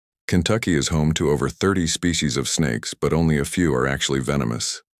Kentucky is home to over 30 species of snakes, but only a few are actually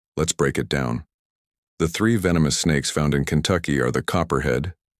venomous. Let's break it down. The three venomous snakes found in Kentucky are the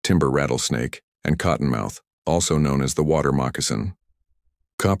copperhead, timber rattlesnake, and cottonmouth, also known as the water moccasin.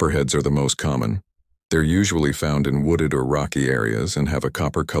 Copperheads are the most common. They're usually found in wooded or rocky areas and have a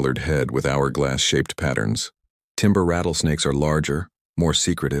copper-colored head with hourglass-shaped patterns. Timber rattlesnakes are larger, more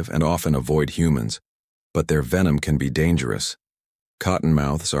secretive, and often avoid humans, but their venom can be dangerous.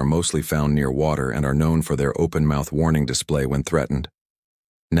 Cottonmouths are mostly found near water and are known for their open-mouth warning display when threatened.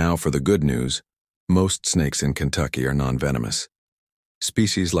 Now for the good news, most snakes in Kentucky are non-venomous.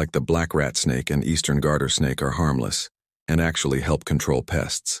 Species like the black rat snake and eastern garter snake are harmless and actually help control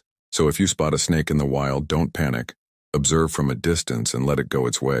pests. So if you spot a snake in the wild, don't panic. Observe from a distance and let it go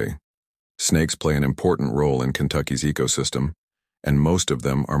its way. Snakes play an important role in Kentucky's ecosystem, and most of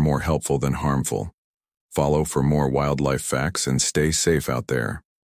them are more helpful than harmful. Follow for more wildlife facts and stay safe out there.